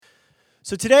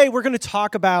So today we're going to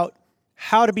talk about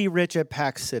how to be rich at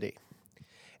Pack City.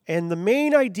 And the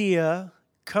main idea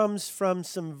comes from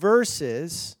some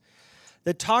verses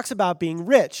that talks about being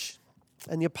rich.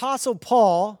 And the Apostle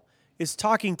Paul is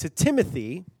talking to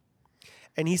Timothy,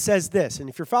 and he says this. And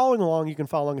if you're following along, you can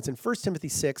follow along. It's in 1 Timothy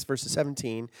 6, verses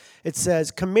 17. It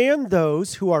says, "Command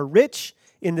those who are rich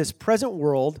in this present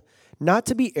world not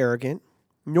to be arrogant,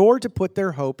 nor to put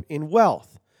their hope in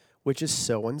wealth, which is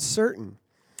so uncertain,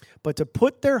 but to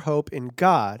put their hope in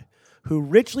God, who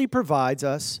richly provides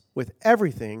us with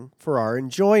everything for our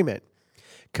enjoyment.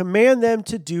 Command them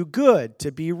to do good,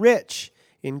 to be rich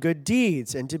in good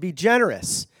deeds, and to be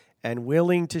generous and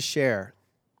willing to share."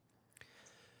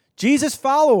 Jesus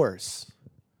followers,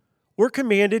 we're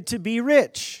commanded to be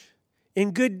rich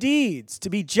in good deeds, to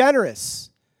be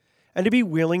generous, and to be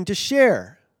willing to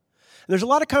share. And there's a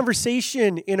lot of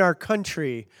conversation in our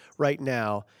country right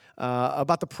now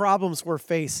about the problems we're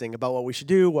facing, about what we should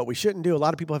do, what we shouldn't do. A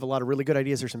lot of people have a lot of really good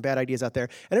ideas. There's some bad ideas out there.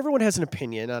 And everyone has an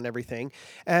opinion on everything.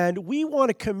 And we want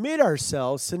to commit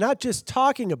ourselves to not just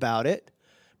talking about it,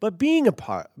 but being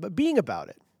about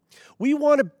it. We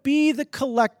want to be the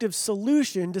collective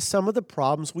solution to some of the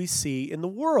problems we see in the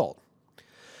world.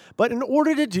 But in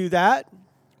order to do that,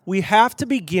 we have to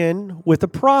begin with a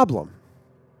problem.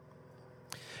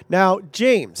 Now,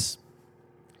 James,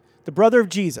 the brother of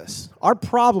Jesus, our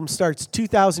problem starts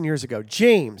 2,000 years ago.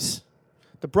 James,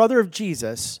 the brother of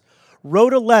Jesus,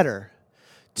 wrote a letter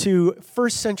to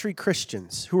first century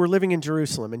Christians who were living in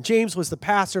Jerusalem. And James was the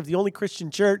pastor of the only Christian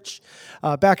church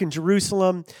back in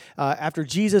Jerusalem after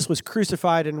Jesus was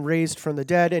crucified and raised from the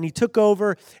dead. And he took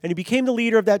over and he became the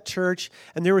leader of that church.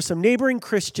 And there were some neighboring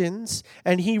Christians,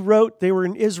 and they were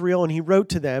in Israel, and he wrote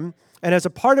to them. And as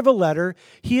a part of a letter,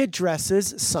 he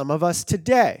addresses some of us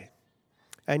today.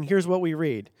 And here's what we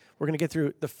read. We're going to get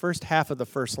through the first half of the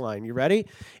first line. You ready?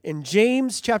 In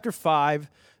James chapter 5,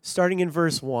 starting in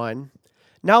verse 1,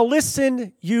 "Now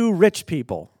listen, you rich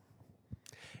people."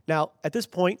 Now, at this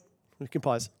point, we can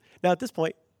pause. Now, at this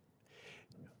point,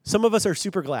 some of us are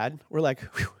super glad. We're like,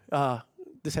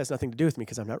 this has nothing to do with me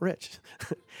because I'm not rich.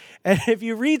 And if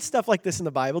you read stuff like this in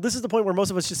the Bible, this is the point where most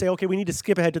of us just say, okay, we need to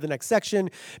skip ahead to the next section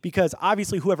because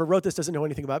obviously whoever wrote this doesn't know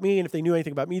anything about me, and if they knew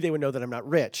anything about me, they would know that I'm not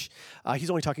rich.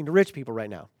 He's only talking to rich people right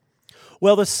now.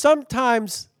 Well, the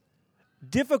sometimes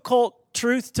difficult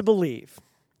truth to believe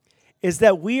is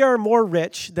that we are more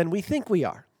rich than we think we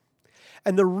are.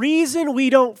 And the reason we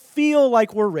don't feel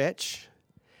like we're rich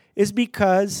is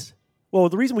because,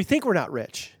 the reason we think we're not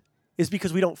rich is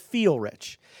because we don't feel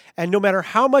rich. And no matter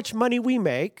how much money we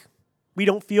make, we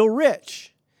don't feel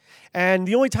rich. And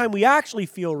the only time we actually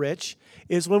feel rich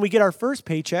is when we get our first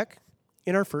paycheck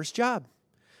in our first job.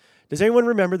 Does anyone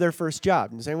remember their first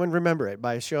job? Does anyone remember it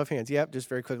by a show of hands? Yep, just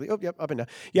very quickly. Oh, yep, up and down.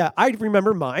 Yeah, I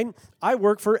remember mine. I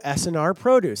worked for S&R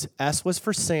Produce. S was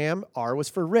for Sam, R was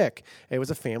for Rick. It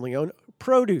was a family-owned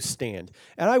produce stand.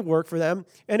 And I worked for them,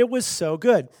 and it was so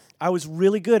good. I was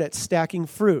really good at stacking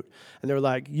fruit. And they were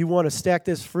like, "You want to stack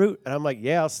this fruit?" And I'm like,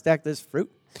 "Yeah, I'll stack this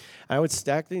fruit." I would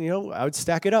stack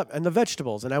it up. And the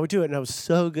vegetables, and I would do it. And I was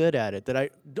so good at it that I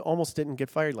almost didn't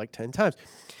get fired like 10 times.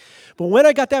 But when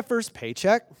I got that first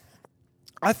paycheck,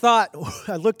 I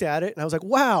looked at it, and I was like,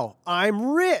 wow,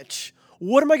 I'm rich.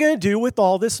 What am I going to do with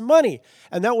all this money?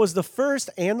 And that was the first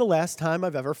and the last time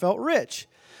I've ever felt rich.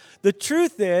 The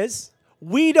truth is,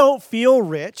 we don't feel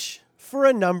rich for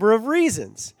a number of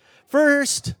reasons.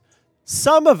 First,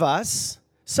 some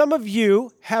of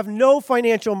you have no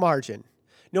financial margin.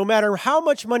 No matter how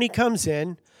much money comes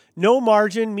in, no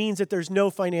margin means that there's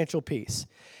no financial peace.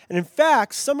 And in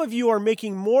fact, some of you are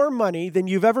making more money than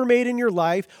you've ever made in your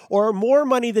life, or more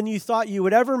money than you thought you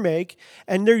would ever make,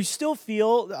 and you still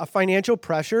feel a financial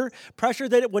pressure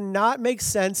that it would not make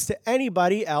sense to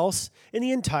anybody else in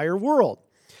the entire world.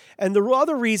 And the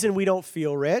other reason we don't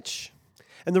feel rich,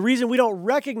 and the reason we don't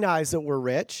recognize that we're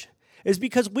rich, is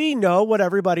because we know what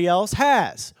everybody else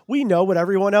has. We know what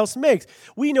everyone else makes.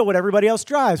 We know what everybody else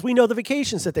drives. We know the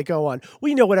vacations that they go on.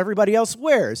 We know what everybody else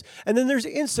wears. And then there's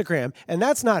Instagram, and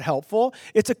that's not helpful.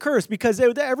 It's a curse because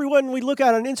everyone we look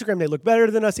at on Instagram, they look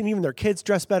better than us, and even their kids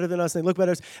dress better than us, and they look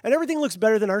better than us, and everything looks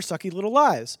better than our sucky little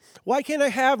lives. Why can't I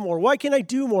have more? Why can't I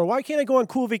do more? Why can't I go on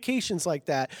cool vacations like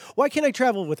that? Why can't I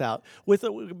travel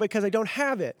because I don't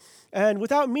have it? And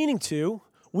without meaning to,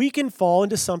 we can fall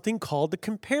into something called the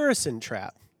comparison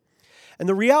trap. And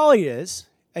the reality is,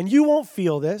 and you won't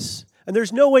feel this, and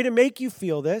there's no way to make you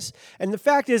feel this, and the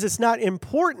fact is it's not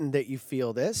important that you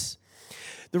feel this.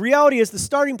 The reality is, the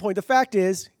starting point, the fact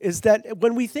is that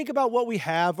when we think about what we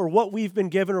have or what we've been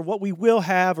given or what we will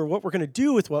have or what we're going to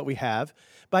do with what we have,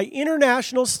 by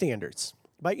international standards,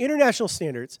 By international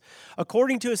standards,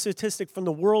 according to a statistic from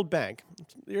the World Bank,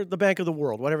 the Bank of the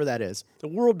World, whatever that is, the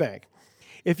World Bank,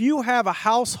 if you have a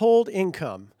household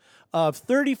income of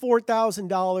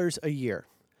 $34,000 a year,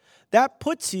 that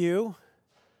puts you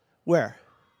where?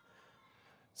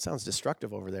 Sounds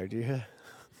destructive over there, do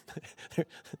you?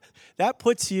 That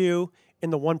puts you in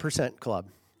the 1% club.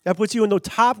 That puts you in the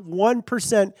top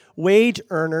 1% wage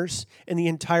earners in the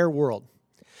entire world.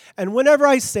 And whenever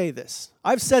I say this,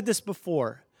 I've said this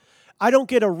before, I don't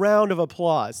get a round of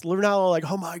applause. We're not all like,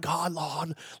 oh my God,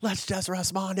 Lord, let's just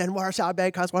respond and worship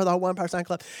because we're the 1%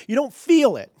 club. You don't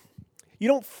feel it. You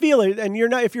don't feel it. And you're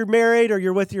not, if you're married or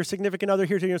you're with your significant other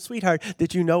here to your sweetheart,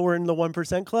 did you know we're in the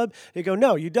 1% club? They go,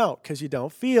 no, you don't, because you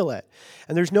don't feel it.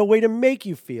 And there's no way to make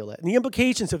you feel it. And the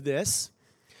implications of this,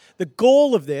 the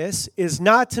goal of this is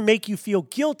not to make you feel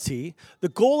guilty. The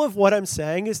goal of what I'm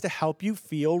saying is to help you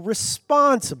feel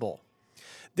responsible.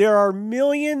 There are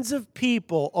millions of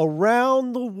people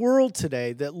around the world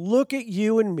today that look at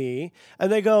you and me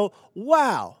and they go,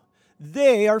 wow,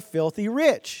 they are filthy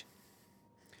rich.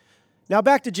 Now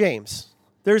back to James.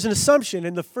 There's an assumption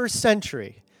in the first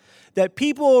century that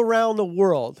people around the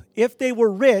world, if they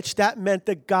were rich, that meant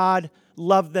that God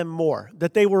loved them more,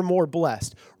 that they were more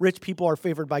blessed. Rich people are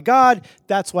favored by God,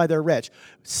 that's why they're rich.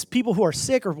 People who are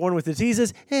sick or born with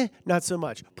diseases, not so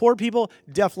much. Poor people,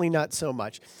 definitely not so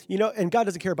much. And God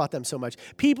doesn't care about them so much.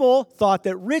 People thought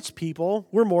that rich people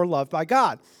were more loved by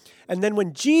God. And then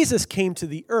when Jesus came to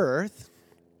the earth,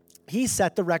 he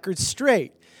set the record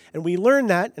straight. And we learned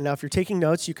that, and now if you're taking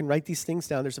notes, you can write these things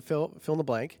down. There's a fill in the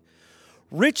blank.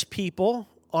 Rich people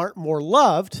aren't more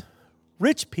loved.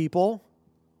 Rich people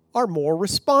are more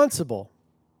responsible.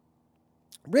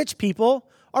 Rich people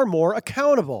are more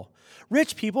accountable.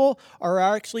 Rich people are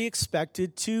actually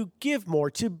expected to give more,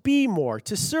 to be more,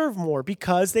 to serve more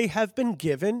because they have been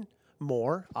given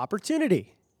more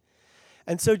opportunity.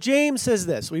 And so James says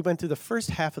this. We went through the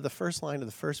first half of the first line of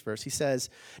the first verse. He says,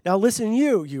 now listen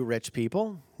you rich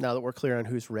people, now that we're clear on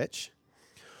who's rich,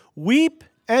 weep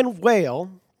and wail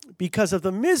because of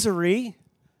the misery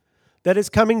that is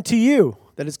coming to you,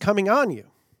 that is coming on you.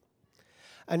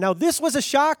 And now this was a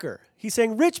shocker. He's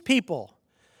saying, rich people,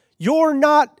 you're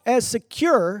not as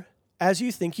secure as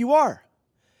you think you are.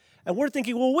 And we're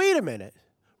thinking, well, wait a minute.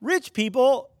 Rich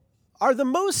people are the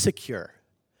most secure.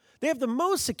 They have the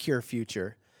most secure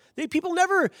future. People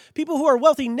who are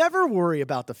wealthy never worry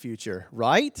about the future,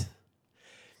 right?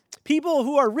 People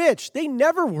who are rich, they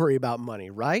never worry about money,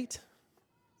 right?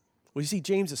 Well, you see,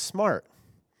 James is smart.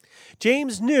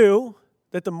 James knew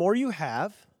that the more you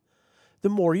have, the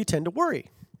more you tend to worry.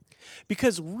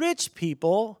 Because rich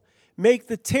people make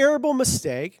the terrible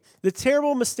mistake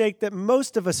that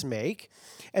most of us make.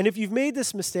 And if you've made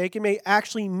this mistake, it may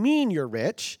actually mean you're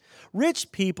rich.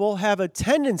 Rich people have a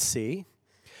tendency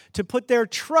to put their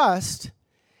trust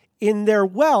in their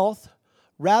wealth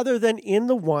rather than in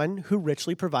the one who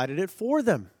richly provided it for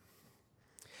them.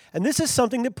 And this is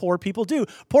something that poor people do.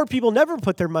 Poor people never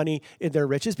put their money in their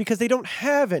riches because they don't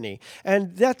have any.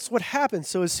 And that's what happens.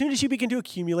 So as soon as you begin to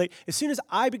accumulate, as soon as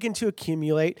I begin to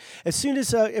accumulate, as soon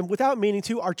as, and without meaning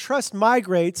to, our trust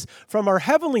migrates from our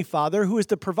Heavenly Father, who is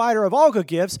the provider of all good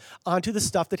gifts, onto the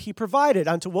stuff that He provided,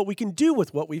 onto what we can do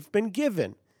with what we've been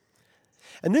given.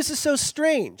 And this is so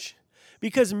strange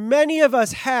because many of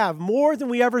us have more than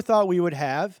we ever thought we would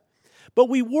have, but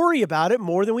we worry about it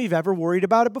more than we've ever worried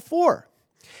about it before.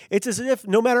 It's as if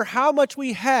no matter how much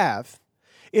we have,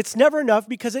 it's never enough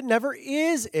because it never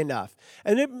is enough.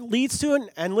 And it leads to an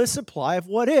endless supply of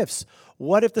what ifs.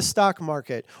 What if the stock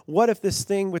market? What if this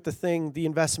thing with the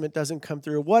investment doesn't come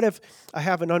through? What if I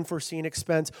have an unforeseen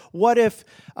expense? What if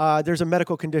there's a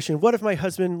medical condition? What if my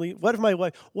husband leaves? What if my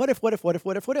wife? What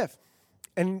if?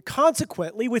 And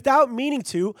consequently, without meaning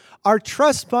to, our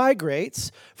trust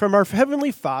migrates from our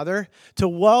Heavenly Father to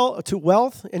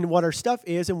wealth and what our stuff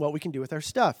is and what we can do with our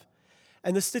stuff.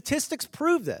 And the statistics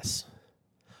prove this.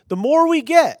 The more we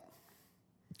get,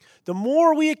 the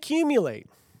more we accumulate,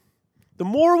 the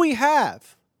more we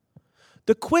have,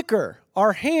 the quicker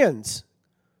our hands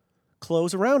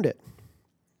close around it.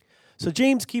 So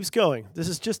James keeps going. This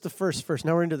is just the first verse.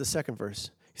 Now we're into the second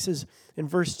verse. He says in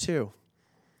verse 2,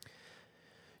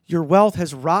 your wealth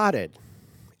has rotted,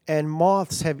 and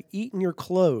moths have eaten your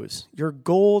clothes. Your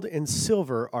gold and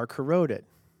silver are corroded.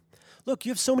 Look,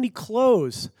 you have so many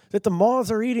clothes that the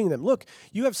moths are eating them. Look,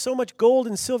 you have so much gold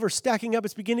and silver stacking up,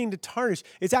 it's beginning to tarnish.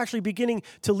 It's actually beginning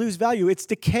to lose value. It's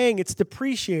decaying. It's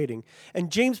depreciating.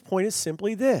 And James' point is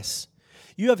simply this.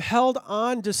 You have held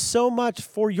on to so much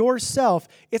for yourself,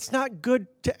 it's not good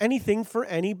to anything for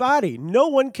anybody. No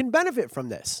one can benefit from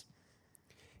this.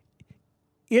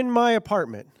 In my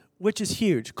apartment, which is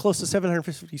huge, close to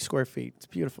 750 square feet. It's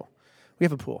beautiful. We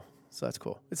have a pool, so that's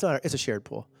cool. It's a shared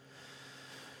pool.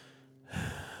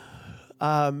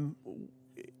 In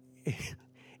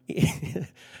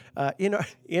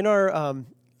our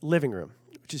living room,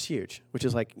 which is huge, which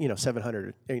is like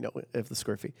 700 of the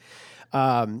square feet,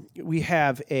 we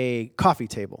have a coffee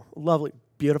table, lovely,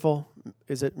 beautiful.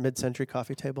 Is it mid-century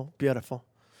coffee table? Beautiful.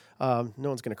 No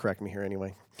one's going to correct me here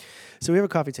anyway. So we have a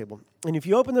coffee table, and if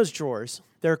you open those drawers,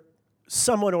 they're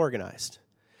somewhat organized,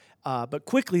 but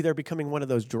quickly they're becoming one of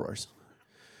those drawers.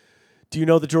 Do you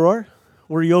know the drawer?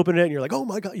 Where you open it and you're like, oh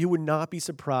my God, you would not be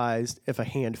surprised if a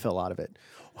hand fell out of it.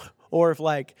 Or if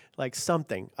like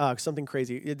something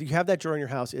crazy. You have that drawer in your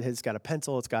house, it has got a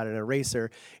pencil, it's got an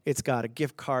eraser, it's got a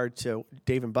gift card to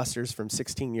Dave & Buster's from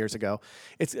 16 years ago.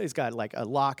 It's got like a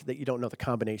lock that you don't know the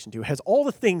combination to. It has all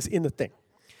the things in the thing.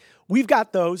 We've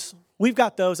got those,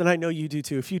 and I know you do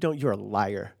too. If you don't, you're a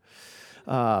liar.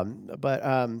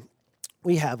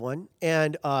 We have one,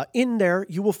 and in there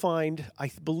you will find,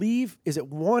 I believe, is it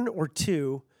 1 or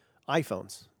 2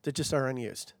 iPhones that just are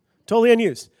unused, totally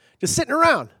unused, just sitting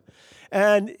around.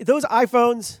 And those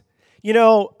iPhones,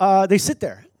 they sit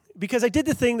there because I did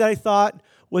the thing that I thought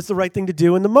was the right thing to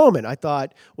do in the moment. I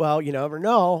thought, well, you never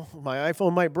know, my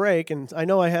iPhone might break, and I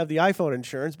know I have the iPhone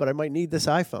insurance, but I might need this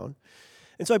iPhone.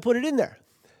 And so I put it in there.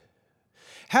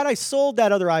 Had I sold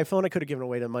that other iPhone, I could have given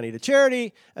away the money to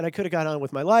charity, and I could have got on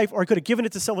with my life, or I could have given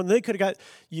it to someone, and they could have got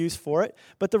use for it.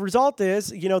 But the result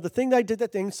is, the thing that I did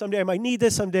that thing, someday I might need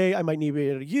this, someday I might need to be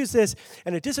able to use this,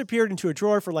 and it disappeared into a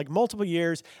drawer for like multiple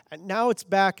years, and now it's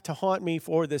back to haunt me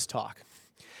for this talk.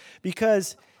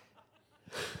 Because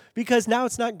now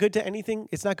it's not good to anything,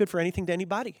 it's not good for anything to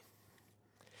anybody.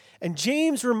 And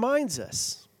James reminds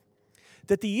us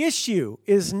that the issue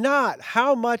is not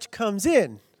how much comes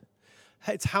in,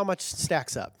 it's how much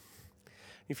stacks up.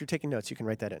 If you're taking notes, you can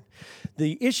write that in.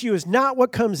 The issue is not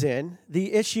what comes in.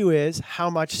 The issue is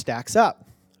how much stacks up.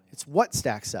 It's what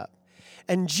stacks up.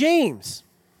 And James,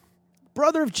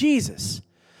 brother of Jesus,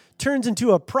 turns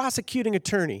into a prosecuting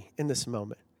attorney in this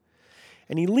moment.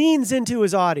 And he leans into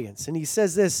his audience and he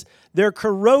says this, their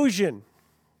corrosion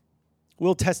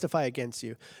will testify against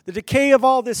you. The decay of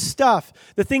all this stuff,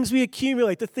 the things we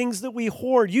accumulate, the things that we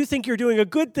hoard. You think you're doing a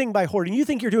good thing by hoarding. You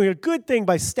think you're doing a good thing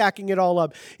by stacking it all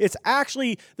up. It's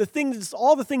actually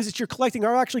all the things that you're collecting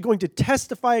are actually going to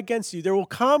testify against you. There will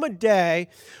come a day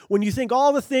when you think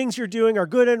all the things you're doing are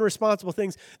good and responsible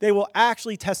things. They will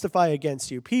actually testify against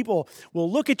you. People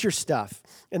will look at your stuff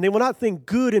and they will not think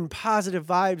good and positive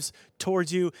vibes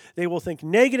towards you. They will think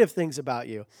negative things about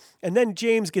you. And then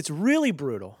James gets really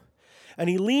brutal. And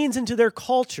he leans into their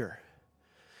culture.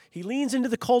 He leans into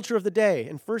the culture of the day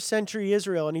in first century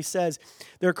Israel, and he says,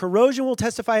 their corrosion will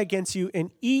testify against you and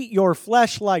eat your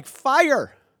flesh like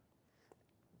fire.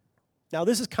 Now,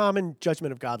 this is common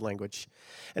judgment of God language.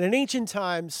 And in ancient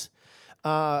times,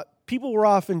 people were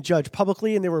often judged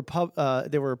publicly, and they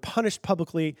were punished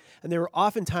publicly, and they were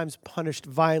oftentimes punished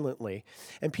violently.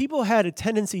 And people had a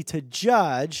tendency to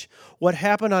judge what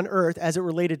happened on earth as it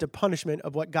related to punishment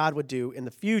of what God would do in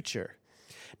the future.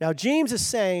 Now, James is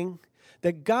saying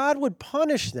that God would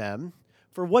punish them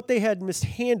for what they had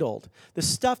mishandled, the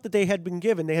stuff that they had been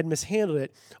given. They had mishandled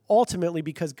it ultimately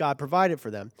because God provided for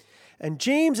them. And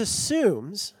James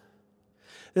assumes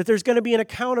that there's going to be an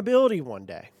accountability one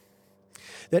day,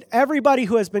 that everybody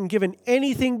who has been given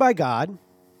anything by God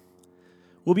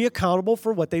will be accountable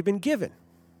for what they've been given.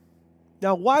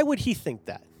 Now, why would he think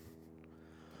that?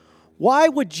 Why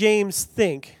would James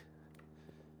think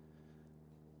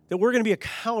that we're going to be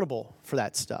accountable for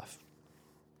that stuff?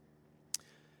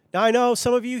 Now, I know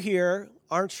some of you here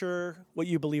aren't sure what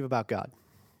you believe about God.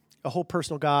 A whole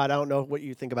personal God. I don't know what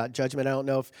you think about judgment. I don't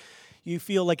know if you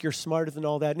feel like you're smarter than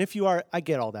all that. And if you are, I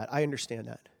get all that. I understand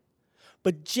that.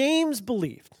 But James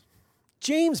believed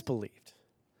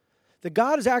that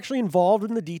God is actually involved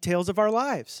in the details of our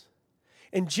lives.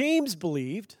 And James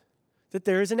believed that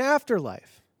there is an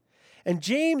afterlife. And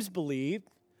James believed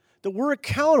that we're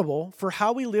accountable for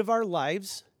how we live our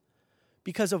lives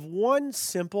because of one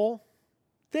simple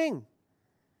thing.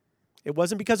 It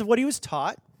wasn't because of what he was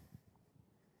taught.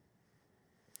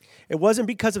 It wasn't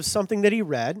because of something that he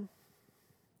read.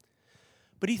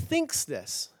 But he thinks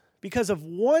this because of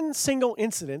one single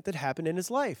incident that happened in his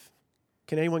life.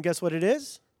 Can anyone guess what it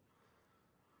is?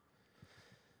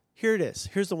 Here it is.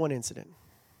 Here's the one incident.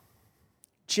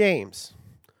 James,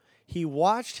 he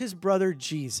watched his brother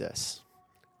Jesus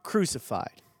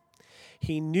crucified.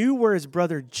 He knew where his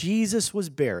brother Jesus was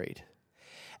buried.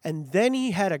 And then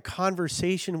he had a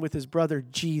conversation with his brother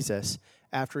Jesus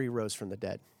after he rose from the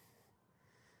dead.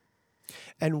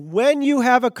 And when you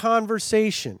have a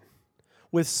conversation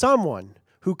with someone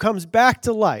who comes back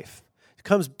to life,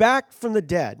 comes back from the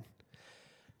dead,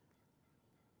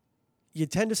 you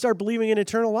tend to start believing in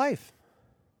eternal life.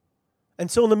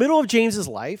 And so in the middle of James's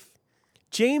life,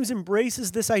 James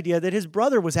embraces this idea that his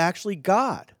brother was actually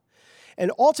God.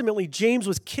 And ultimately, James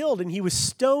was killed and he was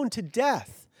stoned to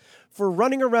death for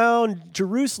running around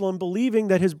Jerusalem believing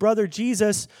that his brother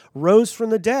Jesus rose from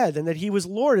the dead and that he was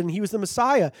Lord and he was the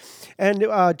Messiah. And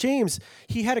James,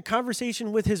 he had a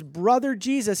conversation with his brother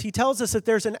Jesus. He tells us that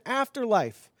there's an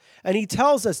afterlife. And he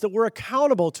tells us that we're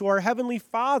accountable to our Heavenly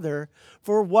Father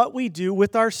for what we do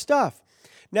with our stuff.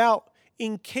 Now,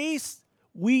 in case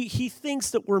he thinks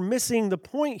that we're missing the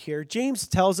point here, James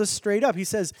tells us straight up. He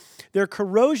says, their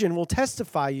corrosion will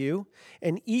testify you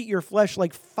and eat your flesh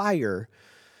like fire.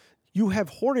 You have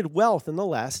hoarded wealth in the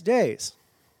last days.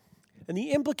 And the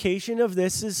implication of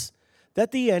this is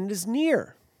that the end is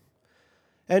near.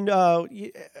 And that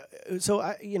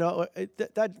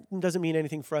doesn't mean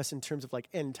anything for us in terms of like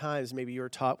end times, maybe you were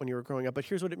taught when you were growing up, but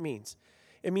here's what it means.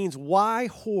 It means why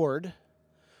hoard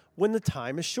when the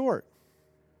time is short?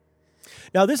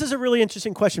 Now, this is a really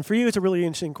interesting question for you. It's a really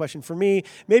interesting question for me.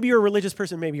 Maybe you're a religious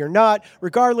person, maybe you're not.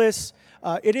 Regardless,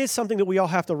 it is something that we all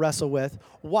have to wrestle with.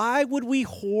 Why would we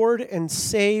hoard and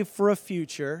save for a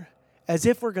future as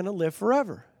if we're going to live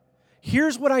forever?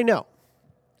 Here's what I know.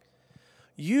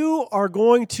 You are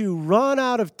going to run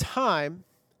out of time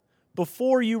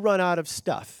before you run out of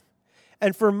stuff.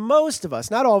 And for most of us,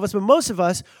 not all of us, but most of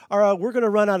us, we're going to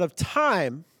run out of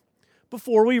time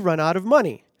before we run out of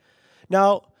money.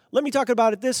 Now, let me talk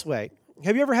about it this way.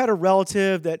 Have you ever had a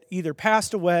relative that either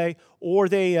passed away or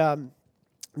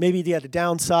maybe they had to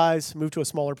downsize, move to a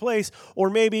smaller place, or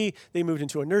maybe they moved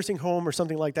into a nursing home or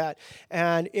something like that.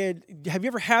 And have you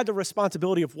ever had the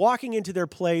responsibility of walking into their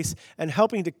place and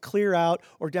helping to clear out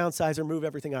or downsize or move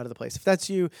everything out of the place? If that's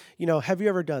you, have you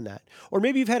ever done that? Or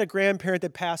maybe you've had a grandparent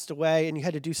that passed away and you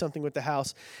had to do something with the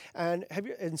house. And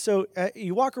so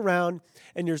you walk around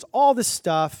and there's all this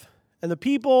stuff, and the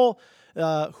people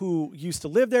who used to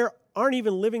live there aren't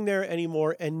even living there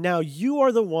anymore, and now you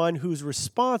are the one who's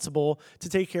responsible to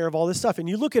take care of all this stuff. And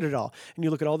you look at it all, and you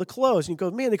look at all the clothes, and you go,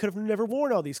 man, they could have never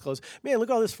worn all these clothes. Man, look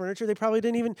at all this furniture. They probably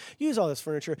didn't even use all this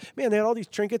furniture. Man, they had all these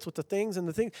trinkets with the things, and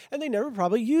they never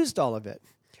probably used all of it.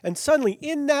 And suddenly,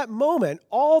 in that moment,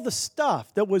 all the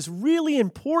stuff that was really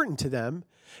important to them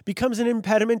becomes an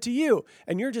impediment to you,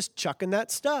 and you're just chucking that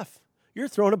stuff. You're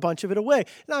throwing a bunch of it away.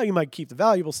 Now, you might keep the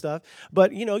valuable stuff,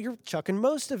 but, you're chucking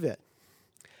most of it.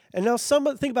 And now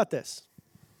think about this.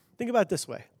 Think about it this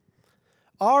way.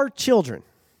 Our children,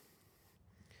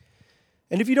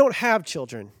 and if you don't have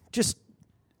children, just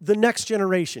the next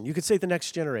generation, you could say the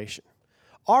next generation.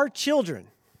 Our children,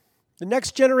 the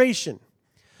next generation,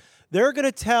 they're going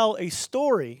to tell a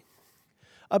story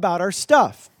about our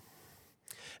stuff.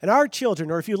 And our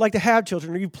children, or if you'd like to have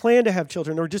children, or you plan to have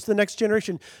children, or just the next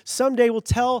generation, someday will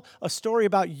tell a story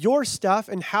about your stuff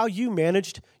and how you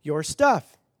managed your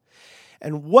stuff.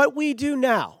 And what we do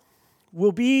now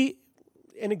will be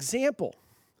an example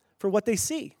for what they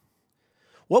see.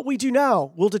 What we do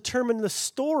now will determine the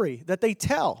story that they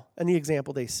tell and the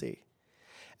example they see.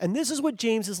 And this is what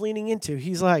James is leaning into.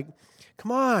 He's like,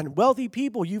 come on, wealthy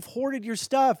people, you've hoarded your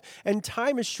stuff, and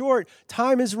time is short.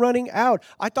 Time is running out.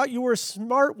 I thought you were a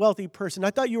smart, wealthy person.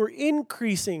 I thought you were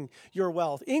increasing your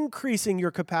wealth, increasing your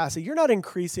capacity. You're not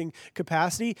increasing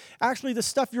capacity. Actually, the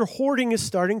stuff you're hoarding is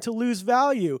starting to lose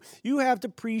value. You have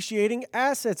depreciating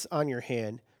assets on your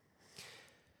hand.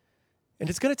 And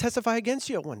it's going to testify against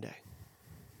you one day.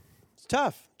 It's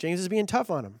tough. James is being tough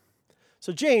on him.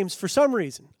 So James, for some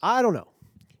reason, I don't know,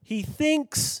 he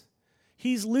thinks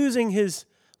he's losing his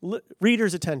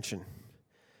reader's attention.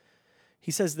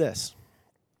 He says this,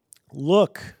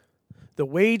 look, the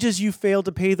wages you failed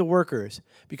to pay the workers,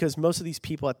 because most of these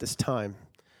people at this time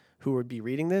who would be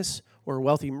reading this were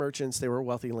wealthy merchants, they were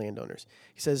wealthy landowners.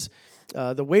 He says,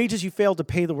 the wages you failed to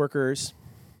pay the workers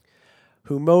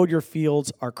who mowed your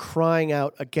fields are crying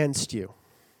out against you.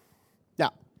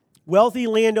 Now, wealthy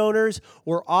landowners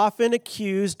were often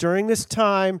accused during this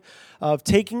time of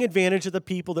taking advantage of the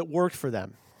people that worked for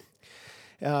them.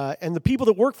 And the people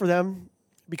that worked for them,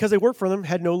 because they worked for them,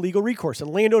 had no legal recourse. A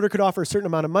landowner could offer a certain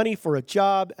amount of money for a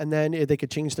job, and then they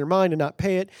could change their mind and not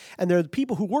pay it. And the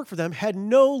people who worked for them had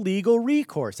no legal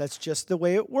recourse. That's just the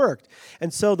way it worked.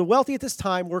 And so the wealthy at this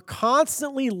time were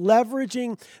constantly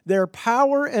leveraging their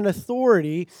power and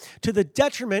authority to the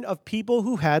detriment of people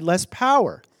who had less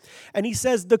power. And he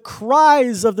says, the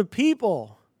cries of the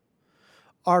people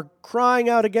are crying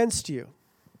out against you.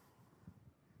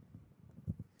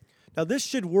 Now, this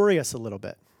should worry us a little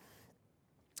bit.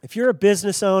 If you're a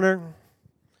business owner,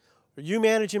 or you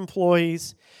manage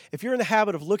employees, if you're in the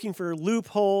habit of looking for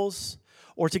loopholes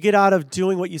or to get out of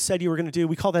doing what you said you were going to do,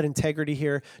 we call that integrity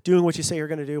here. Doing what you say you're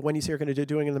going to do, when you say you're going to do,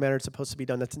 doing it in the manner it's supposed to be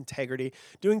done, that's integrity.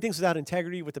 Doing things without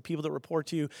integrity with the people that report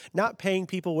to you, not paying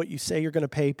people what you say you're going to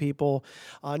pay people,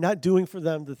 not doing for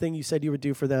them the thing you said you would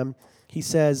do for them. He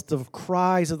says, the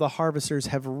cries of the harvesters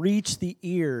have reached the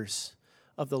ears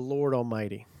of the Lord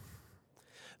Almighty.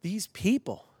 These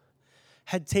people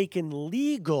had taken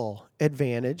legal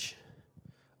advantage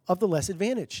of the less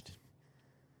advantaged.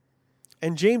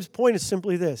 And James' point is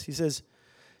simply this. He says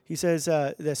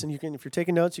this, and you can, if you're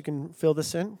taking notes, you can fill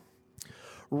this in.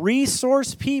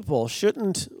 Resource people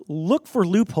shouldn't look for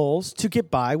loopholes to get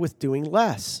by with doing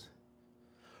less.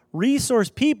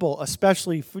 Resource people,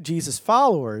 especially for Jesus'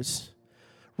 followers,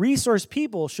 resource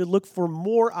people should look for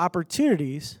more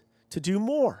opportunities to do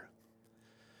more.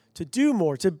 To do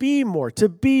more, to be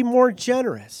more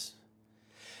generous.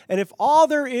 And if all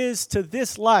there is to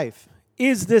this life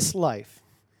is this life,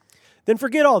 then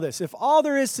forget all this. If all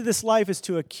there is to this life is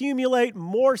to accumulate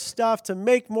more stuff, to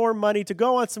make more money, to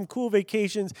go on some cool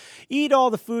vacations, eat all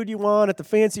the food you want at the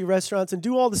fancy restaurants, and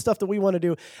do all the stuff that we want to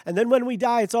do, and then when we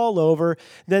die, it's all over,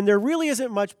 then there really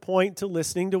isn't much point to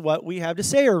listening to what we have to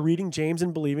say or reading James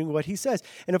and believing what he says.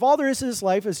 And if all there is to this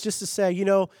life is just to say,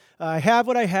 I have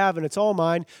what I have and it's all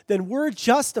mine, then we're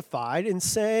justified in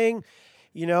saying,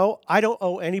 I don't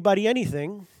owe anybody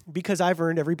anything because I've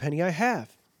earned every penny I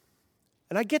have.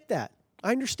 And I get that.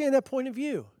 I understand that point of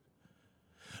view.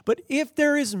 But if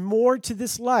there is more to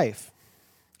this life,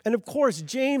 and of course,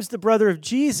 James, the brother of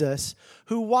Jesus,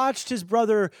 who watched his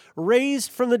brother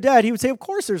raised from the dead, he would say, of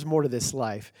course there's more to this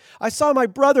life. I saw my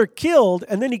brother killed,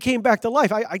 and then he came back to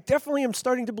life. I definitely am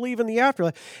starting to believe in the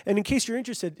afterlife. And in case you're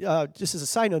interested, just as a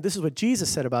side note, this is what Jesus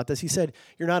said about this. He said,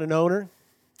 you're not an owner.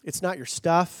 It's not your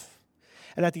stuff.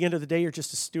 And at the end of the day, you're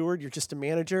just a steward, you're just a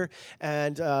manager,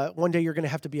 and one day you're going to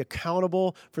have to be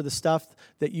accountable for the stuff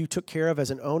that you took care of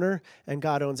as an owner, and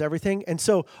God owns everything. And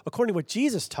so, according to what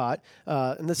Jesus taught,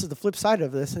 and this is the flip side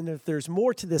of this, and if there's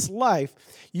more to this life,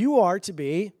 you are to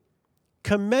be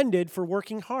commended for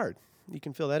working hard. You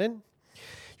can fill that in.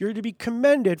 You're to be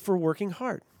commended for working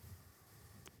hard.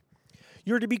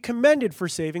 You're to be commended for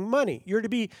saving money. You're to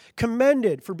be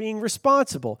commended for being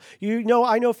responsible.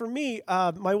 I know for me,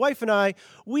 my wife and I,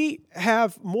 we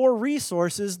have more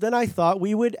resources than I thought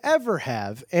we would ever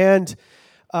have. And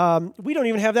we don't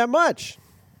even have that much.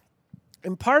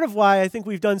 And part of why I think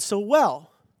we've done so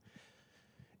well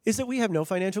is that we have no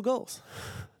financial goals.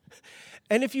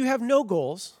 And if you have no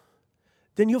goals,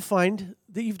 then you'll find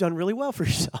that you've done really well for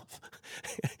yourself.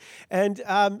 And,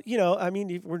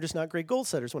 we're just not great goal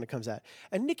setters when it comes to that.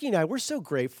 And Nikki and I, we're so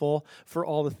grateful for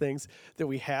all the things that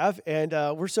we have. And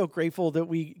we're so grateful that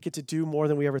we get to do more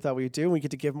than we ever thought we would do. And we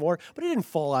get to give more. But it didn't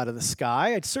fall out of the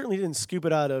sky. I certainly didn't scoop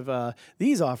it out of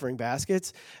these offering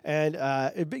baskets. And,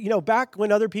 back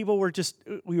when other people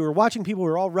we were watching people who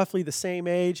were all roughly the same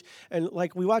age. And,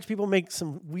 we watched people make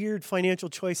some weird financial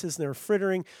choices. And they were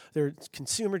frittering their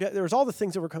consumer debt. There was all the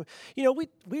things that were coming.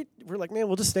 We're like, man,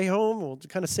 we'll just stay home. We'll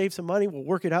kind of save some money. We'll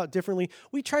work it out differently.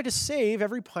 We try to save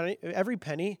every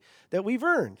penny that we've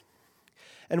earned.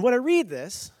 And when I read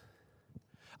this,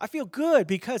 I feel good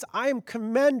because I am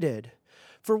commended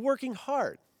for working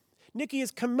hard. Nikki is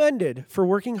commended for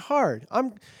working hard.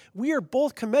 We are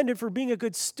both commended for being a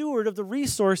good steward of the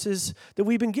resources that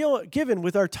we've been given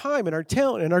with our time and our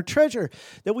talent and our treasure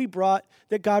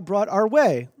that God brought our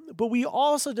way. But we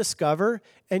also discover,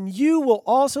 and you will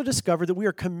also discover, that we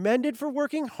are commended for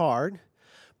working hard,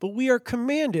 but we are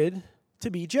commanded to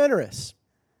be generous.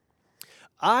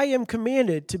 I am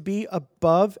commanded to be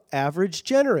above average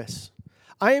generous.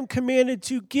 I am commanded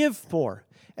to give more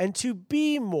and to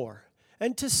be more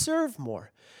and to serve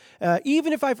more,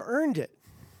 even if I've earned it,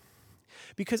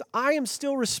 because I am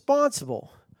still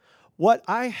responsible what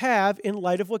I have in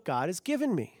light of what God has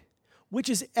given me, which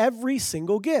is every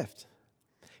single gift.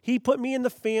 He put me in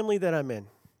the family that I'm in.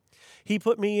 He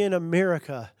put me in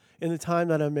America in the time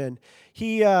that I'm in.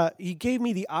 He gave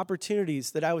me the opportunities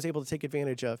that I was able to take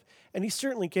advantage of. And he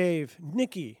certainly gave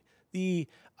Nikki the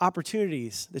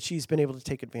opportunities that she's been able to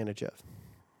take advantage of.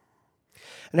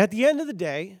 And at the end of the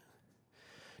day,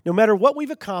 no matter what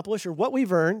we've accomplished or what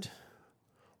we've earned,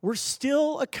 we're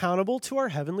still accountable to our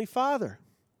Heavenly Father.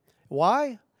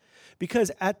 Why?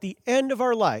 Because at the end of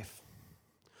our life,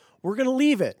 we're going to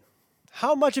leave it.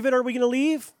 How much of it are we going to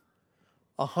leave?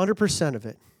 100% of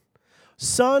it.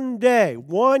 Someday,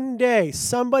 one day,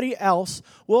 somebody else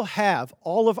will have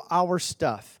all of our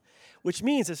stuff, which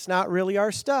means it's not really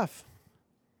our stuff.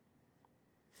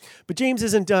 But James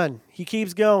isn't done. He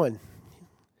keeps going.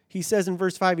 He says in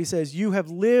verse 5, he says, you have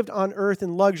lived on earth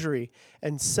in luxury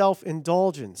and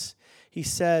self-indulgence. He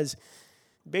says,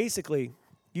 basically,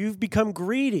 you've become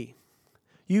greedy.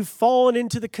 You've fallen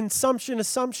into the consumption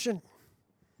assumption.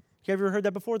 You ever heard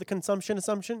that before, the consumption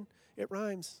assumption? It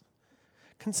rhymes.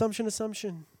 Consumption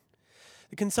assumption.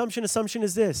 The consumption assumption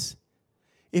is this.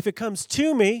 If it comes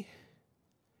to me,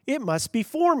 it must be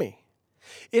for me.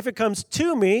 If it comes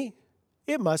to me,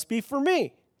 it must be for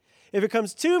me. If it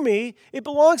comes to me, it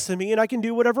belongs to me, and I can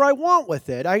do whatever I want with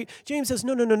it. James says,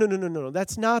 no.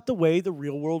 That's not the way the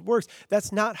real world works.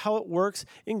 That's not how it works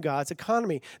in God's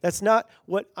economy. That's not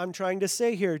what I'm trying to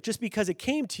say here. Just because it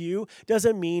came to you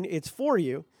doesn't mean it's for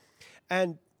you.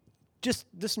 And just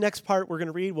this next part we're going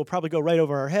to read will probably go right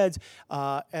over our heads,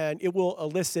 and it will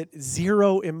elicit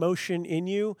zero emotion in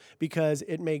you because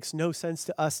it makes no sense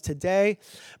to us today.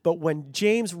 But when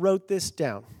James wrote this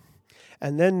down,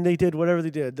 and then they did whatever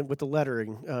they did with the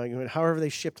lettering, however they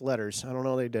shipped letters. I don't know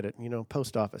how they did it,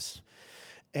 post office.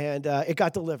 And it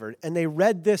got delivered. And they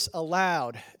read this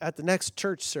aloud at the next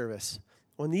church service.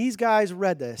 When these guys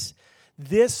read this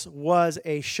was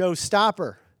a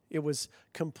showstopper. It was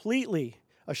completely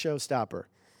a showstopper.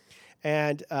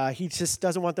 And he just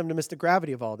doesn't want them to miss the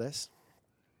gravity of all this.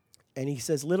 And he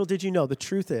says, little did you know, the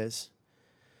truth is,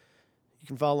 you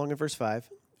can follow along in verse 5,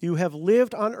 you have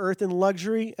lived on earth in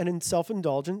luxury and in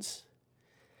self-indulgence.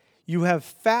 You have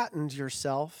fattened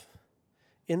yourself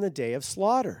in the day of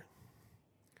slaughter.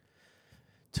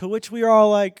 To which we are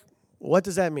all like, what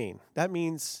does that mean? That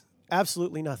means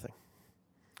absolutely nothing.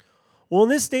 Well, in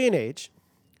this day and age,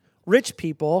 rich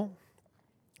people,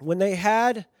 when they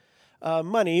had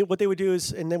money, what they would do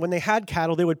is, and then when they had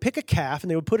cattle, they would pick a calf and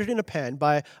they would put it in a pen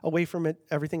away from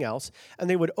everything else, and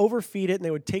they would overfeed it and they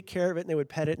would take care of it and they would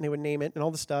pet it and they would name it and all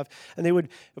the stuff, and they would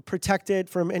protect it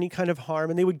from any kind of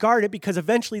harm, and they would guard it because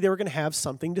eventually they were going to have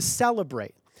something to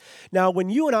celebrate. Now,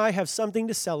 when you and I have something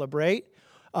to celebrate,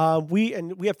 we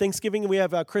have Thanksgiving and we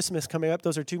have Christmas coming up.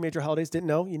 Those are two major holidays. Didn't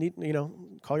know. You need,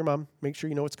 call your mom. Make sure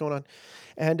you know what's going on.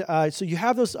 And so you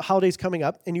have those holidays coming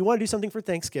up, and you want to do something for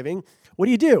Thanksgiving. What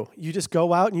do? You just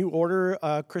go out and you order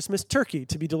a Christmas turkey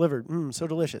to be delivered. So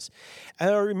delicious.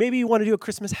 Or maybe you want to do a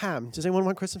Christmas ham. Does anyone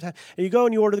want Christmas ham? And you go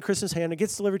and you order the Christmas ham. It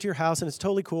gets delivered to your house, and it's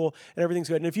totally cool, and everything's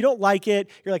good. And if you don't like it,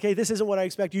 you're like, hey, this isn't what I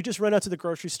expect. You just run out to the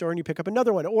grocery store and you pick up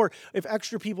another one. Or if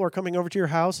extra people are coming over to your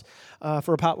house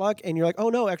for a potluck, and you're like, oh,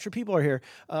 no, extra people are here.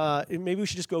 Maybe we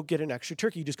should just go get an extra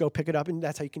turkey. You just go pick it up, and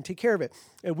that's how you can take care of it.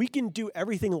 And we can do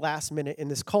everything last minute in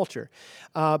this culture.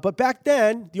 But back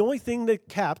then, the only thing that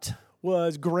kept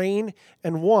was grain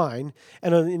and wine.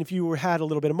 And if you had a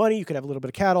little bit of money, you could have a little bit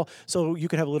of cattle. So you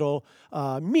could have a little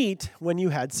meat when you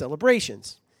had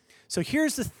celebrations. So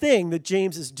here's the thing that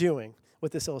James is doing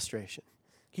with this illustration.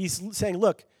 He's saying,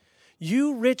 look,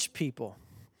 you rich people,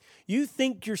 you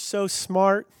think you're so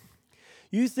smart.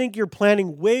 You think you're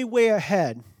planning way, way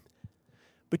ahead,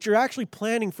 but you're actually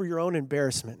planning for your own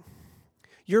embarrassment.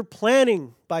 You're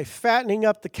planning by fattening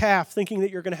up the calf, thinking that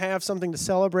you're going to have something to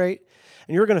celebrate,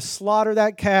 and you're going to slaughter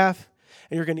that calf,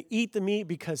 and you're going to eat the meat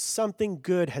because something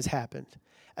good has happened.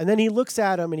 And then he looks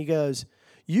at him and he goes,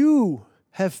 you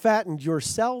have fattened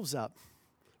yourselves up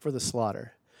for the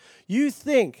slaughter. You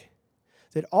think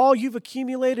that all you've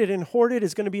accumulated and hoarded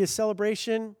is going to be a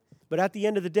celebration, but at the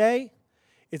end of the day,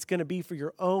 it's going to be for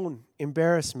your own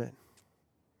embarrassment.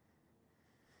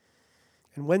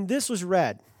 And when this was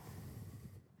read,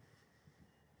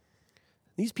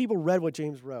 these people read what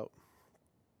James wrote.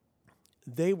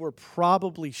 They were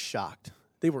probably shocked.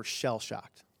 They were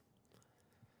shell-shocked.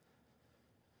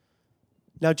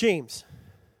 Now, James,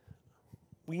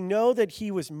 we know that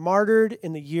he was martyred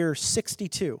in the year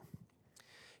 62.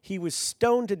 He was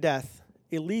stoned to death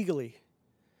illegally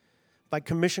by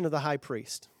commission of the high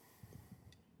priest.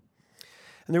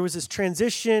 And there was this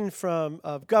transition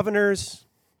of governors,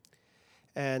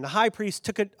 and the high priest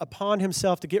took it upon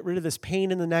himself to get rid of this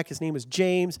pain in the neck. His name was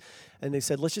James, and they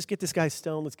said, let's just get this guy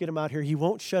stoned. Let's get him out here. He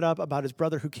won't shut up about his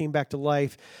brother who came back to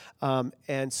life.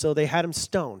 And so they had him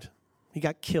stoned. He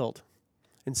got killed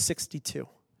in 62.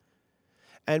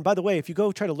 And by the way, if you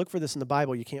go try to look for this in the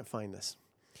Bible, you can't find this.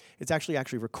 It's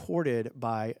actually recorded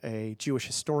by a Jewish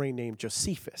historian named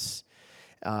Josephus.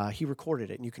 He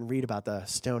recorded it, and you can read about the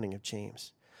stoning of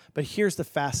James. But here's the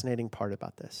fascinating part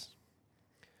about this.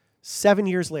 7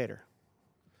 years later,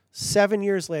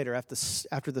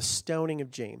 after the stoning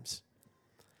of James,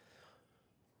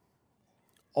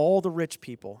 all the rich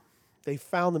people, they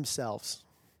found themselves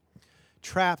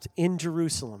trapped in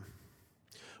Jerusalem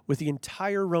with the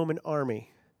entire Roman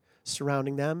army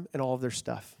surrounding them and all of their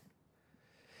stuff.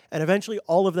 And eventually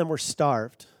all of them were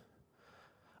starved.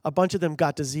 A bunch of them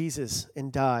got diseases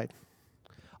and died.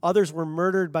 Others were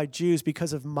murdered by Jews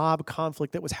because of mob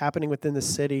conflict that was happening within the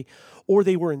city, or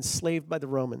they were enslaved by the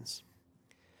Romans.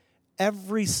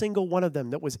 Every single one of them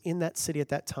that was in that city at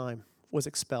that time was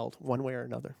expelled one way or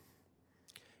another.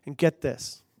 And get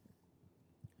this,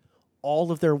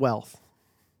 all of their wealth,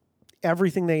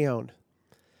 everything they owned,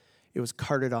 it was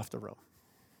carted off to Rome.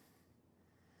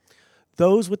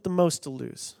 Those with the most to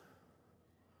lose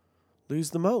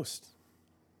the most.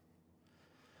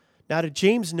 Now, did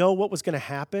James know what was going to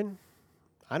happen?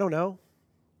 I don't know.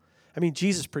 I mean,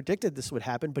 Jesus predicted this would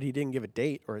happen, but he didn't give a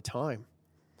date or a time.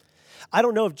 I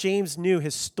don't know if James knew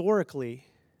historically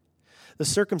the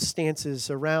circumstances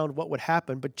around what would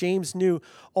happen, but James knew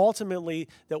ultimately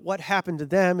that what happened to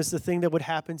them is the thing that would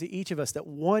happen to each of us, that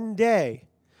one day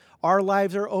our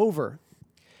lives are over,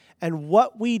 and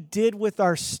what we did with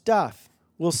our stuff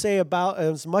will say about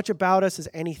as much about us as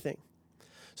anything.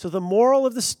 So the moral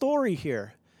of the story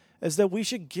here is that we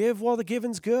should give while the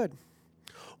giving's good.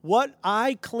 What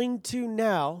I cling to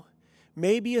now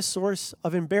may be a source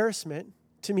of embarrassment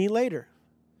to me later.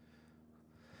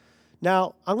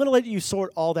 Now, I'm going to let you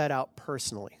sort all that out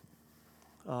personally.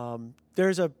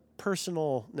 There's a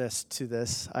personalness to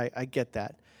this. I get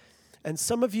that. And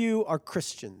some of you are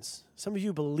Christians. Some of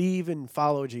you believe and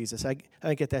follow Jesus.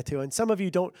 I get that too. And some of you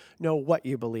don't know what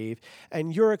you believe.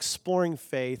 And you're exploring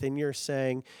faith and you're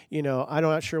saying, I'm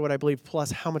not sure what I believe, plus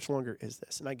how much longer is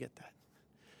this? And I get that.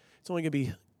 It's only going to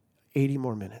be 80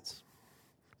 more minutes.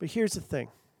 But here's the thing.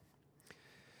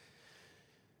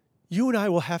 You and I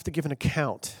will have to give an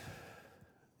account.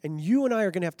 And you and I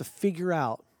are going to have to figure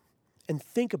out and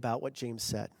think about what James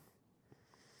said.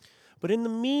 But in the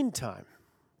meantime,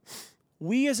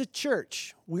 we as a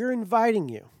church, we're inviting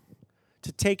you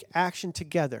to take action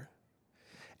together.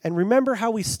 And remember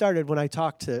how we started when I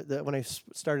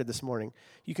started this morning.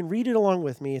 You can read it along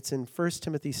with me. It's in 1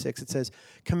 Timothy 6. It says,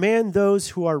 "Command those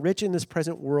who are rich in this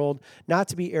present world not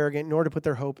to be arrogant, nor to put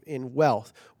their hope in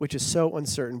wealth, which is so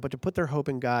uncertain, but to put their hope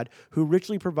in God, who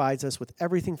richly provides us with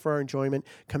everything for our enjoyment.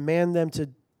 Command them to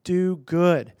do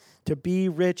good, to be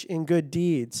rich in good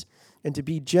deeds, and to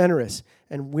be generous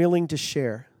and willing to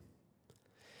share."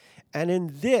 And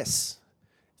in this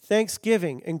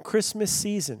Thanksgiving and Christmas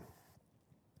season,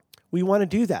 we want to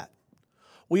do that.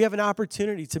 We have an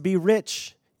opportunity to be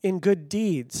rich in good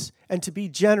deeds and to be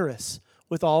generous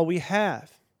with all we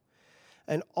have.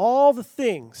 And all the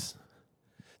things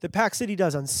that Pack City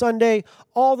does on Sunday,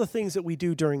 all the things that we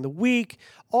do during the week,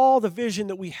 all the vision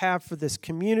that we have for this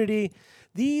community,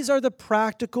 these are the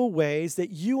practical ways that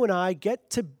you and I get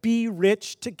to be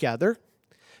rich together,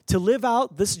 to live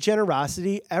out this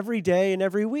generosity every day and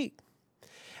every week.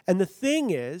 And the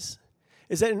thing is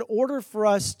that in order for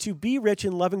us to be rich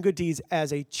in love and good deeds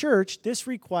as a church, this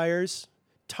requires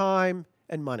time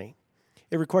and money.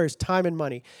 It requires time and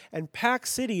money. And Pack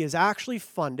City is actually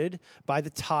funded by the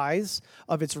tithes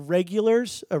of its regular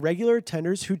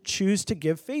attenders who choose to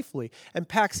give faithfully. And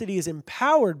Pack City is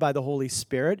empowered by the Holy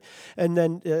Spirit. And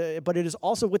then, but it is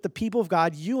also with the people of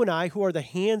God, you and I, who are the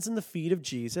hands and the feet of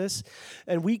Jesus.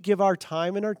 And we give our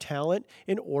time and our talent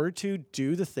in order to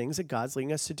do the things that God's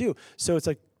leading us to do. So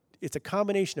it's a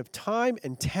combination of time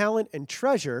and talent and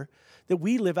treasure that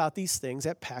we live out these things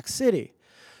at Pack City.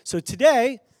 So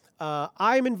today,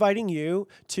 I'm inviting you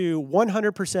to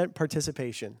 100%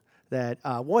 participation. That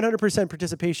 100%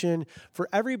 participation for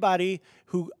everybody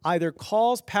who either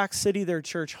calls Pack City their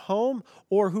church home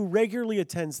or who regularly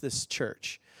attends this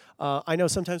church. I know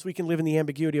sometimes we can live in the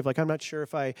ambiguity of I'm not sure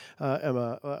if I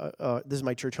this is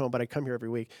my church home, but I come here every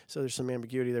week. So there's some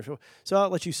ambiguity there. So I'll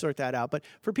let you sort that out. But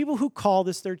for people who call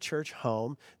this their church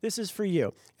home, this is for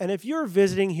you. And if you're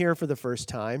visiting here for the first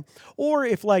time, or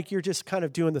if you're just kind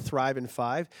of doing the Thrive in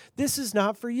 5, this is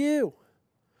not for you.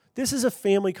 This is a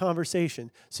family conversation.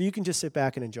 So you can just sit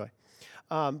back and enjoy.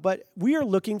 But we are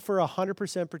looking for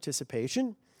 100% participation.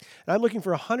 And I'm looking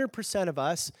for 100% of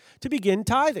us to begin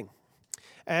tithing.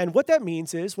 And what that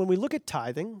means is when we look at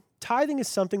tithing is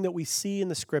something that we see in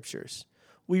the scriptures.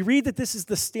 We read that this is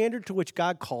the standard to which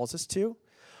God calls us to.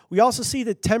 We also see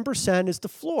that 10% is the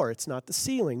floor. It's not the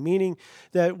ceiling, meaning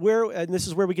that and this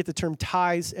is where we get the term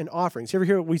tithes and offerings. You ever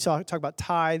hear we talk about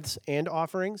tithes and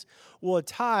offerings? Well, a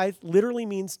tithe literally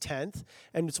means tenth,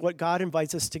 and it's what God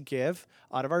invites us to give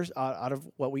out of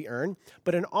what we earn.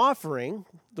 But an offering,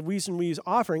 the reason we use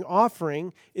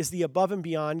offering is the above and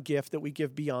beyond gift that we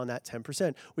give beyond that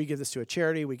 10%. We give this to a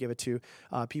charity, we give it to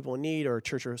people in need or a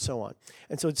church or so on.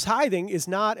 And so tithing is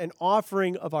not an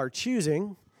offering of our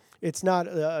choosing. It's not,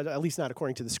 at least not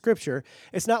according to the scripture,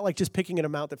 it's not like just picking an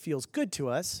amount that feels good to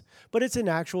us, but it's an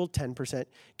actual 10%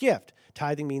 gift.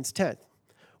 Tithing means tenth.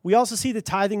 We also see that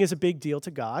tithing is a big deal to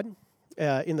God.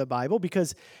 in the Bible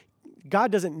because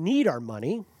God doesn't need our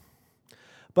money,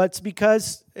 but it's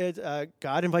because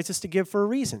God invites us to give for a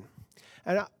reason.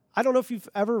 And I don't know if you've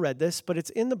ever read this, but it's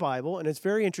in the Bible, and it's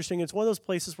very interesting. It's one of those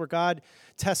places where God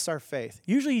tests our faith.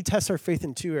 Usually he tests our faith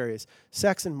in two areas,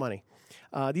 sex and money.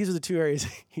 These are the two areas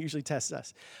he usually tests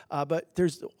us. But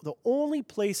there's the only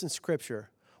place in Scripture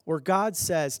where God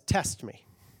says, test me.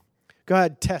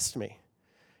 God, test me.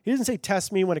 He doesn't say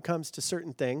test me when it comes to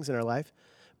certain things in our life,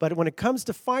 but when it comes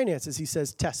to finances, he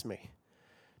says, test me.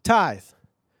 Tithe.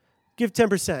 Give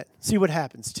 10%. See what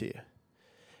happens to you.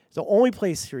 It's the only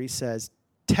place here he says,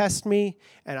 test me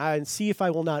and see if I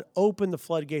will not open the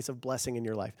floodgates of blessing in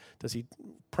your life. Does he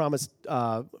promise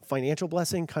financial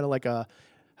blessing, kind of like a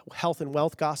health and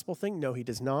wealth gospel thing? No, he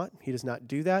does not. He does not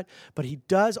do that. But he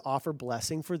does offer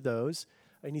blessing for those.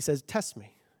 And he says, test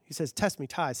me. He says, test me,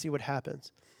 tithe, see what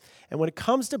happens. And when it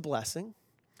comes to blessing,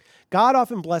 God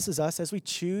often blesses us as we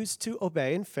choose to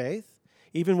obey in faith,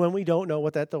 even when we don't know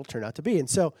what that will turn out to be. And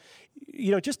so,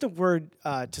 just a word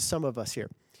to some of us here.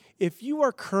 If you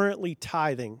are currently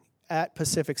tithing at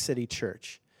Pacific City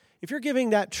Church, if you're giving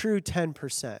that true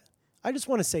 10%, I just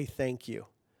want to say thank you.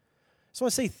 I just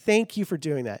want to say thank you for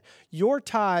doing that. Your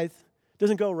tithe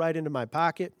doesn't go right into my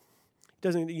pocket.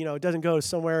 It doesn't go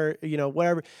somewhere,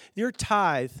 whatever. Your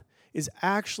tithe is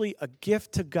actually a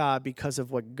gift to God because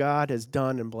of what God has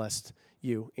done and blessed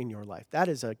you in your life. That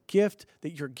is a gift that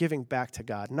you're giving back to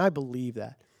God, and I believe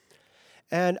that.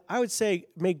 And I would say,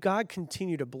 may God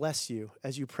continue to bless you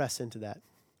as you press into that,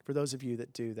 for those of you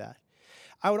that do that.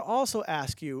 I would also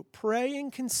ask you, pray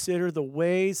and consider the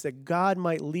ways that God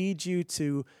might lead you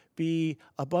to be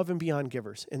above and beyond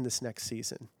givers in this next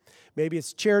season. Maybe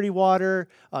it's charity water.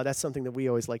 That's something that we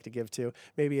always like to give to.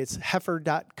 Maybe it's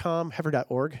heifer.com,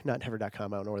 heifer.org, not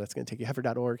heifer.com. I don't know where that's going to take you.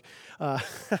 Heifer.org,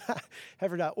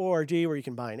 heifer.org, where you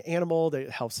can buy an animal that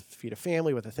helps feed a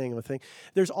family with a thing.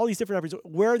 There's all these different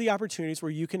opportunities. Where are the opportunities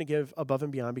where you can give above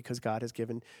and beyond because God has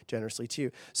given generously to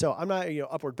you? So I'm not,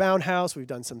 Upward Bound House. We've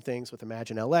done some things with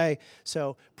Imagine LA.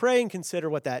 So pray and consider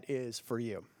what that is for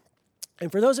you.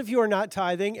 And for those of you who are not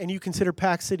tithing and you consider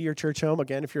Pac City your church home,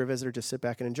 again, if you're a visitor, just sit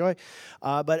back and enjoy.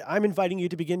 But I'm inviting you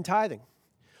to begin tithing.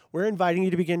 We're inviting you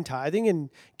to begin tithing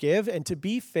and give and to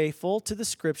be faithful to the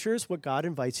Scriptures, what God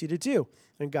invites you to do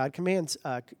and God commands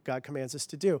us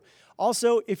to do.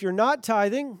 Also, if you're not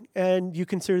tithing and you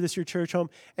consider this your church home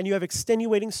and you have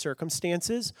extenuating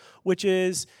circumstances, which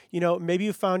is, maybe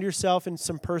you found yourself in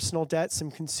some personal debt,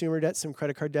 some consumer debt, some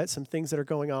credit card debt, some things that are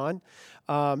going on.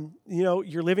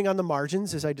 You're living on the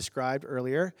margins, as I described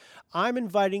earlier. I'm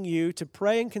inviting you to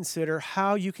pray and consider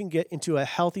how you can get into a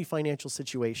healthy financial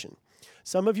situation.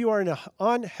 Some of you are in an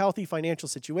unhealthy financial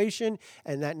situation,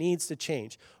 and that needs to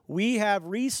change. We have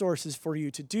resources for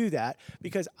you to do that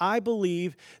because I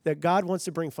believe that God wants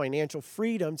to bring financial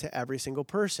freedom to every single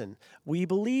person. We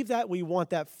believe that. We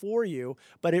want that for you,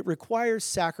 but it requires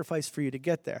sacrifice for you to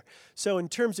get there. So in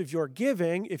terms of your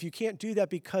giving, if you can't do that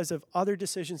because of other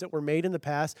decisions that were made in the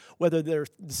past, whether they're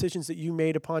decisions that you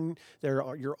made upon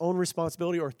your own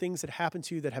responsibility or things that happened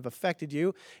to you that have affected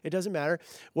you, it doesn't matter.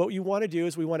 What you want to do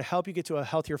is we want to help you get to a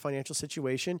healthier financial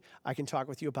situation. I can talk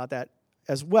with you about that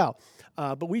as well.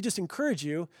 But we just encourage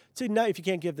you to not, if you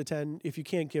can't give the 10, if you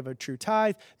can't give a true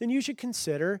tithe, then you should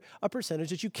consider a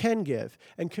percentage that you can give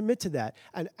and commit to that.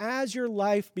 And as your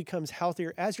life becomes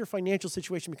healthier, as your financial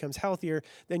situation becomes healthier,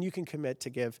 then you can commit to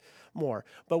give more.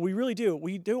 But we really do.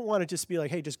 We don't want to just be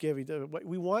like, hey, just give.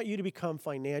 We want you to become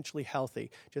financially healthy.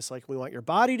 Just like we want your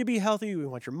body to be healthy, we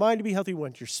want your mind to be healthy, we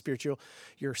want your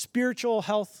spiritual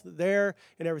health there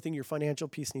and everything. Your financial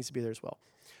piece needs to be there as well.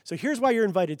 So here's why you're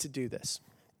invited to do this.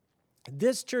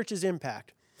 This church's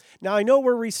impact. Now, I know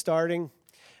we're restarting,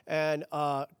 and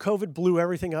COVID blew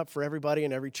everything up for everybody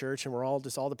in every church, and all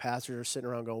the pastors are sitting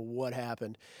around going, what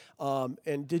happened?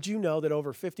 And did you know that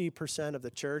over 50% of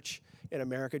the church in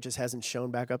America just hasn't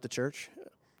shown back up to church?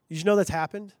 Did you know that's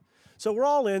happened? So we're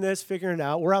all in this, figuring it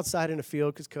out. We're outside in a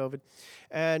field because COVID,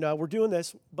 and we're doing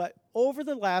this. But over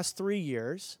the last 3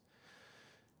 years,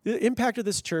 the impact of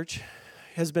this church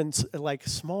has been like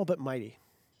small but mighty.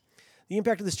 The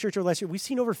impact of this church over last year, we've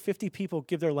seen over 50 people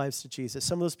give their lives to Jesus.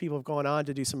 Some of those people have gone on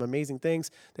to do some amazing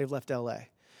things. They've left LA.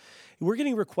 We're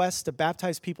getting requests to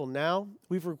baptize people now.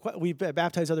 We've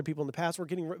baptized other people in the past. We're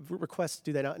getting requests to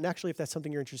do that now. And actually, if that's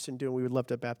something you're interested in doing, we would love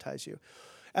to baptize you.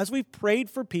 As we've prayed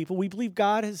for people, we believe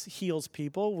God heals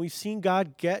people. We've seen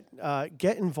God get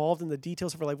involved in the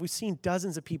details of our life. We've seen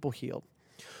dozens of people healed.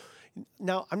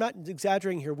 Now, I'm not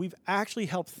exaggerating here. We've actually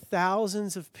helped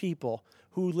thousands of people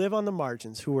who live on the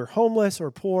margins, who are homeless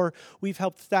or poor. We've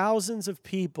helped thousands of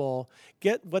people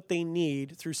get what they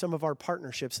need through some of our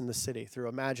partnerships in the city, through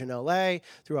Imagine LA,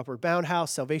 through Upward Bound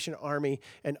House, Salvation Army,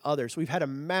 and others. We've had a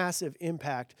massive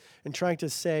impact in trying to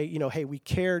say, hey, we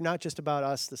care not just about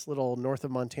us, this little north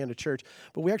of Montana church,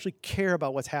 but we actually care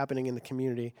about what's happening in the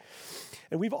community.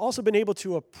 And we've also been able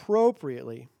to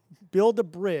appropriately build a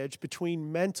bridge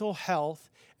between mental health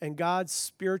and God's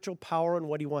spiritual power and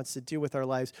what he wants to do with our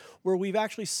lives, where we've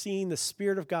actually seen the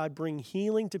Spirit of God bring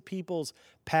healing to people's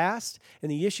past and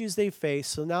the issues they face.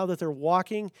 So now that they're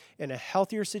walking in a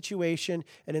healthier situation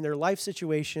and in their life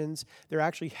situations, they're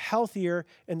actually healthier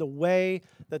in the way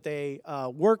that they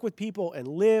work with people and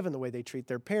live, and the way they treat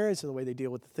their parents, and the way they deal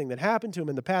with the thing that happened to them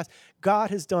in the past. God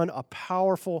has done a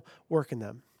powerful work in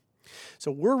them. So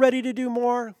we're ready to do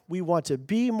more. We want to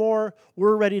be more.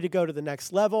 We're ready to go to the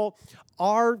next level.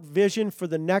 Our vision for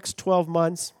the next 12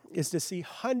 months is to see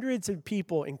hundreds of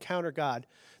people encounter God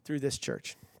through this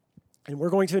church. And we're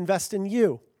going to invest in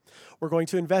you. We're going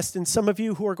to invest in some of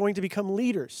you who are going to become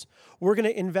leaders. We're going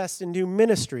to invest in new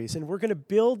ministries, and we're going to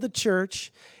build the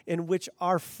church in which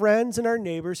our friends and our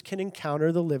neighbors can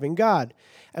encounter the living God.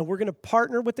 And we're going to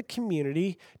partner with the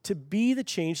community to be the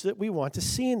change that we want to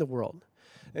see in the world.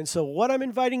 And so what I'm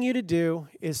inviting you to do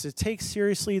is to take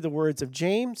seriously the words of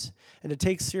James and to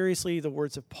take seriously the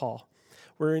words of Paul.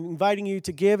 We're inviting you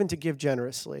to give and to give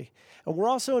generously. And we're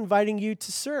also inviting you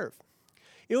to serve.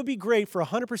 It would be great for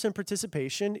 100%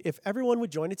 participation if everyone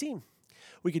would join a team.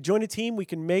 We could join a team. We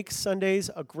can make Sundays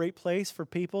a great place for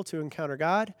people to encounter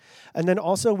God. And then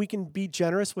also we can be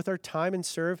generous with our time and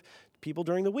serve people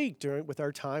during the week with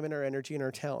our time and our energy and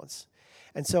our talents.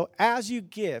 And so as you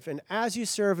give and as you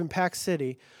serve in Pack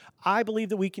City, I believe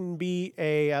that we can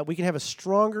have a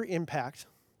stronger impact,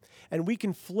 and we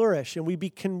can flourish, and we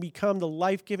can become the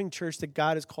life-giving church that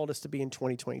God has called us to be in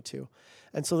 2022.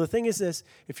 And so the thing is this: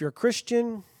 if you're a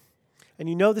Christian and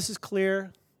you know this is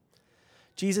clear,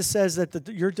 Jesus says that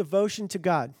your devotion to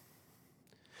God,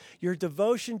 your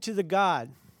devotion to the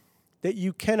God that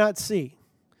you cannot see,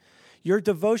 your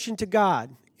devotion to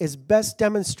God is best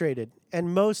demonstrated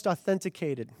and most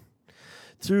authenticated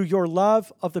through your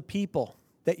love of the people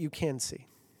that you can see.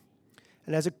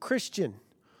 And as a Christian,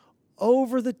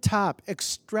 over-the-top,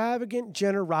 extravagant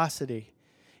generosity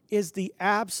is the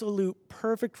absolute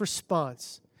perfect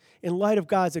response in light of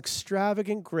God's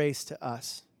extravagant grace to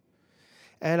us.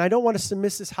 And I don't want us to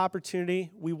miss this opportunity.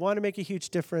 We want to make a huge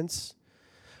difference.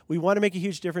 We want to make a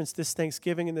huge difference this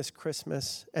Thanksgiving and this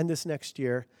Christmas and this next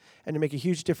year, and to make a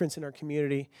huge difference in our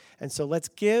community. And so let's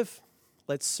give,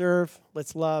 let's serve,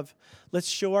 let's love. Let's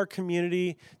show our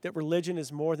community that religion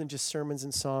is more than just sermons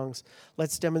and songs.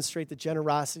 Let's demonstrate the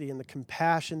generosity and the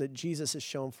compassion that Jesus has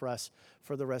shown for us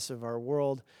for the rest of our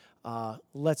world.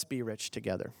 Let's be rich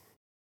together.